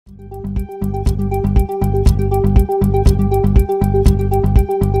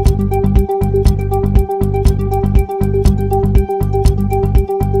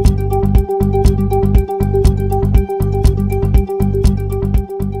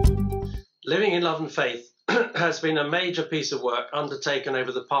in Love and Faith has been a major piece of work undertaken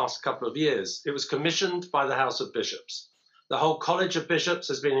over the past couple of years. It was commissioned by the House of Bishops. The whole College of Bishops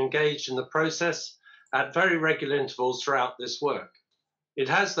has been engaged in the process at very regular intervals throughout this work. It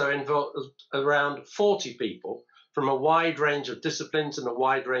has, though, involved around 40 people from a wide range of disciplines and a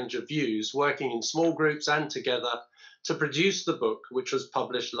wide range of views, working in small groups and together to produce the book, which was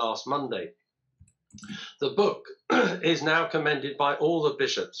published last Monday. The book is now commended by all the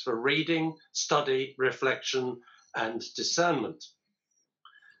bishops for reading, study, reflection, and discernment.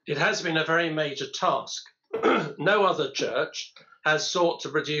 It has been a very major task. No other church has sought to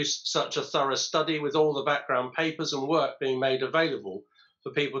produce such a thorough study, with all the background papers and work being made available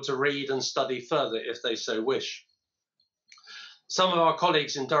for people to read and study further if they so wish. Some of our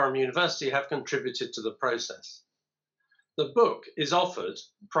colleagues in Durham University have contributed to the process. The book is offered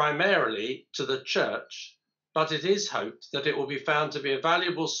primarily to the church, but it is hoped that it will be found to be a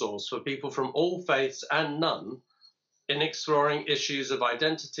valuable source for people from all faiths and none in exploring issues of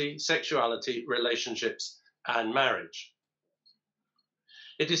identity, sexuality, relationships, and marriage.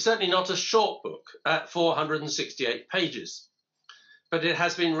 It is certainly not a short book at 468 pages, but it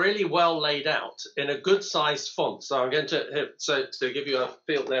has been really well laid out in a good sized font. So I'm going to give you a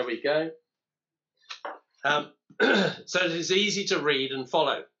feel. There we go. So it is easy to read and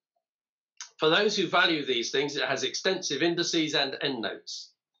follow. For those who value these things, it has extensive indices and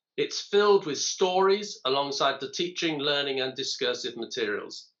endnotes. It's filled with stories alongside the teaching, learning, and discursive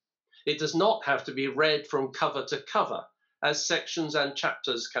materials. It does not have to be read from cover to cover, as sections and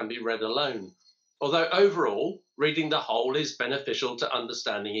chapters can be read alone, although overall, reading the whole is beneficial to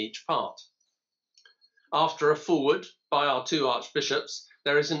understanding each part. After a foreword by our two archbishops,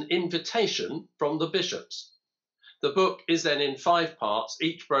 there is an invitation from the bishops. The book is then in 5 parts,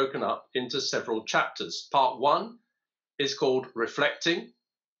 each broken up into several chapters. Part 1 is called Reflecting.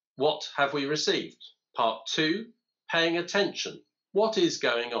 What have we received? Part 2, Paying Attention. What is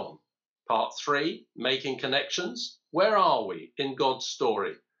going on? Part 3, Making Connections. Where are we in God's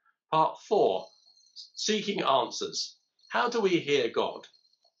story? Part 4, Seeking Answers. How do we hear God?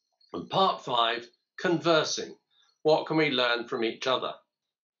 And Part 5, Conversing. What can we learn from each other?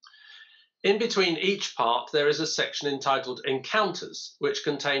 In between each part, there is a section entitled Encounters, which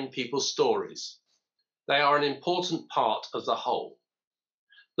contain people's stories. They are an important part of the whole.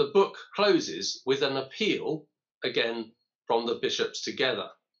 The book closes with an appeal, again from the bishops together.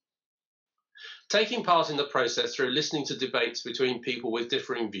 Taking part in the process through listening to debates between people with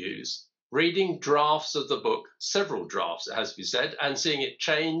differing views, reading drafts of the book, several drafts it has to be said, and seeing it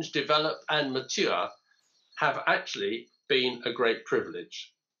change, develop and mature have actually been a great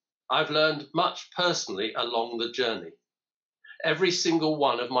privilege. I've learned much personally along the journey. Every single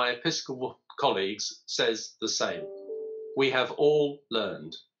one of my Episcopal colleagues says the same. We have all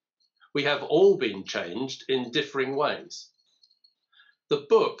learned. We have all been changed in differing ways. The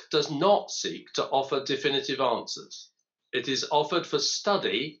book does not seek to offer definitive answers. It is offered for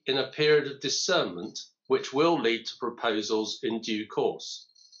study in a period of discernment, which will lead to proposals in due course.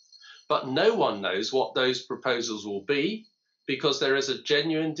 But no one knows what those proposals will be, because there is a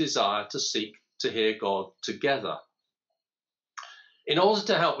genuine desire to seek to hear God together. In order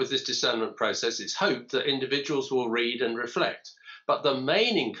to help with this discernment process, it's hoped that individuals will read and reflect, but the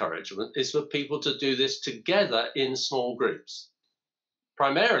main encouragement is for people to do this together in small groups.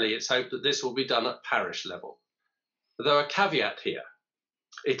 Primarily, it's hoped that this will be done at parish level. Though a caveat here,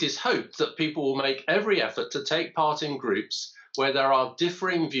 it is hoped that people will make every effort to take part in groups where there are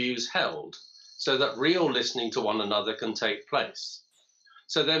differing views held, so that real listening to one another can take place.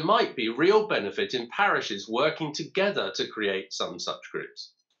 So there might be real benefit in parishes working together to create some such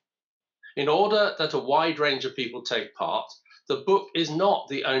groups. In order that a wide range of people take part, the book is not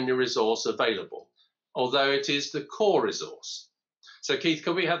the only resource available, although it is the core resource. So Keith,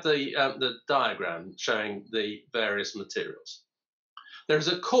 can we have the diagram showing the various materials? There is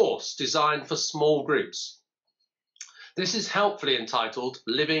a course designed for small groups. This is helpfully entitled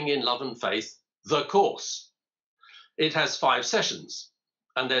Living in Love and Faith, the course. It has 5 sessions,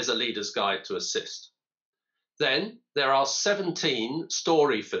 and there's a leader's guide to assist. Then there are 17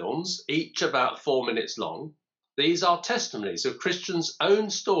 story films, each about 4 minutes long. These are testimonies of Christians'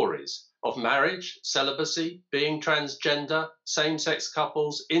 own stories of marriage, celibacy, being transgender, same-sex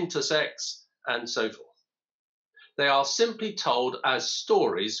couples, intersex, and so forth. They are simply told as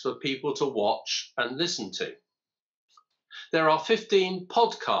stories for people to watch and listen to. There are 15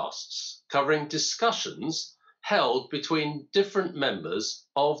 podcasts covering discussions held between different members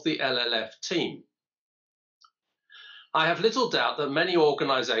of the LLF team. I have little doubt that many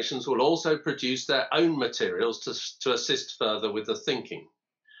organisations will also produce their own materials to assist further with the thinking.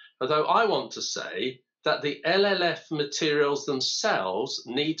 Although I want to say that the LLF materials themselves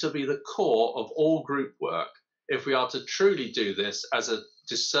need to be the core of all group work if we are to truly do this as a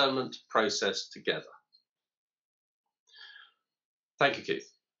discernment process together. Thank you,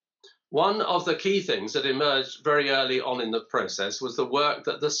 Keith. One of the key things that emerged very early on in the process was the work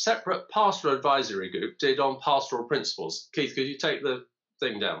that the separate pastoral advisory group did on pastoral principles. Keith, could you take the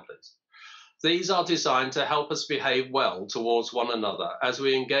thing down, please? These are designed to help us behave well towards one another as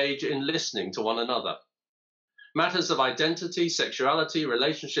we engage in listening to one another. Matters of identity, sexuality,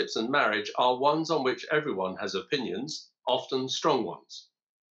 relationships, and marriage are ones on which everyone has opinions, often strong ones.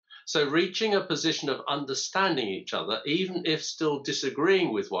 So reaching a position of understanding each other, even if still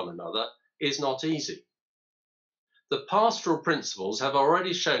disagreeing with one another, is not easy. The pastoral principles have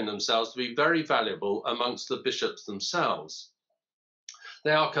already shown themselves to be very valuable amongst the bishops themselves.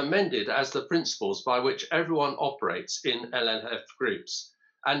 They are commended as the principles by which everyone operates in LLF groups,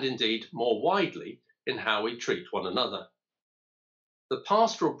 and indeed more widely in how we treat one another. The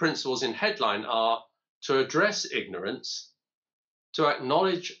pastoral principles in headline are to address ignorance, to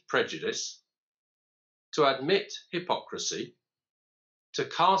acknowledge prejudice, to admit hypocrisy, to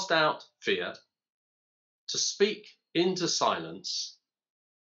cast out fear, to speak into silence,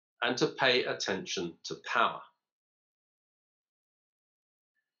 and to pay attention to power.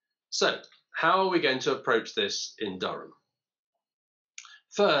 So, how are we going to approach this in Durham?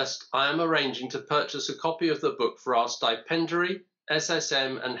 First, I am arranging to purchase a copy of the book for our stipendiary,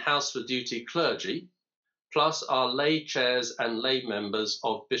 SSM and House for Duty clergy, plus our lay chairs and lay members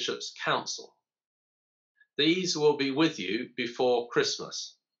of Bishop's Council. These will be with you before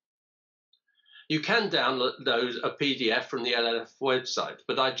Christmas. You can download a PDF from the LLF website,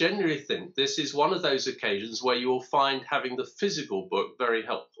 but I generally think this is one of those occasions where you will find having the physical book very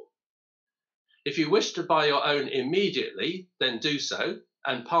helpful. If you wish to buy your own immediately, then do so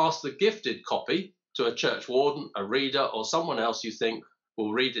and pass the gifted copy to a church warden, a reader, or someone else you think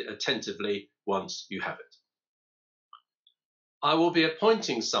will read it attentively once you have it. I will be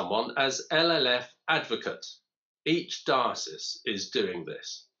appointing someone as LLF advocate. Each diocese is doing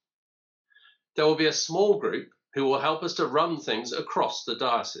this. There will be a small group who will help us to run things across the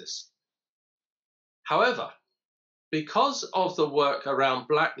diocese. However, because of the work around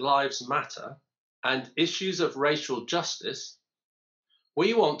Black Lives Matter and issues of racial justice,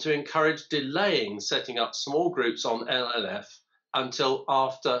 we want to encourage delaying setting up small groups on LLF until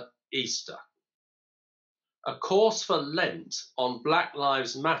after Easter. A course for Lent on Black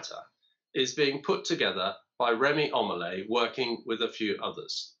Lives Matter is being put together by Remy Omelay, working with a few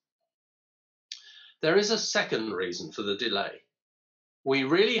others. There is a second reason for the delay. We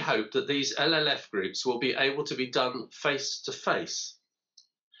really hope that these LLF groups will be able to be done face to face.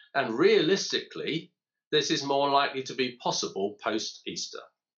 And realistically, this is more likely to be possible post-Easter.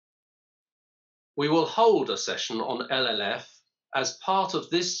 We will hold a session on LLF as part of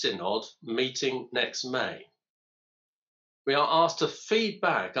this synod meeting next May. We are asked to feed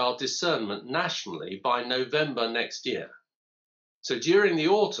back our discernment nationally by November next year. So during the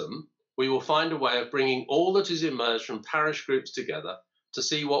autumn, we will find a way of bringing all that is emerged from parish groups together to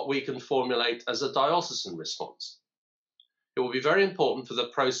see what we can formulate as a diocesan response. It will be very important for the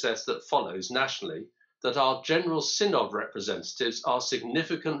process that follows nationally that our General Synod representatives are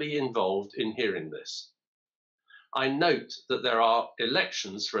significantly involved in hearing this. I note that there are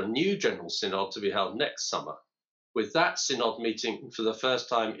elections for a new General Synod to be held next summer, with that Synod meeting for the first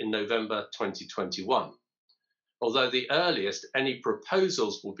time in November 2021, although the earliest any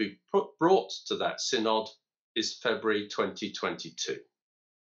proposals will be brought to that Synod is February 2022.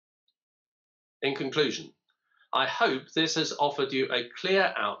 In conclusion, I hope this has offered you a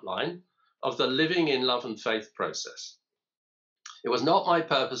clear outline of the Living in Love and Faith process. It was not my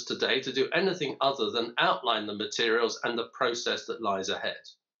purpose today to do anything other than outline the materials and the process that lies ahead.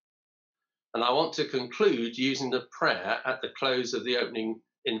 And I want to conclude using the prayer at the close of the opening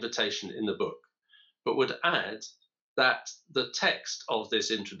invitation in the book, but would add that the text of this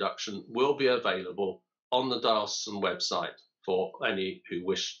introduction will be available on the diocesan website for any who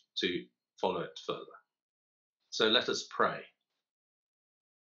wish to follow it further. So let us pray.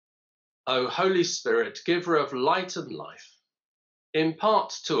 O Holy Spirit, giver of light and life,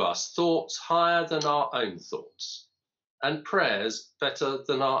 impart to us thoughts higher than our own thoughts, and prayers better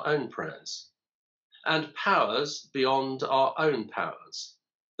than our own prayers, and powers beyond our own powers,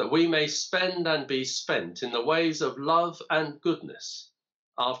 that we may spend and be spent in the ways of love and goodness,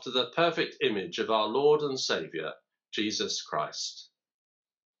 after the perfect image of our Lord and Saviour, Jesus Christ.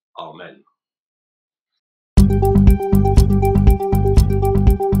 Amen.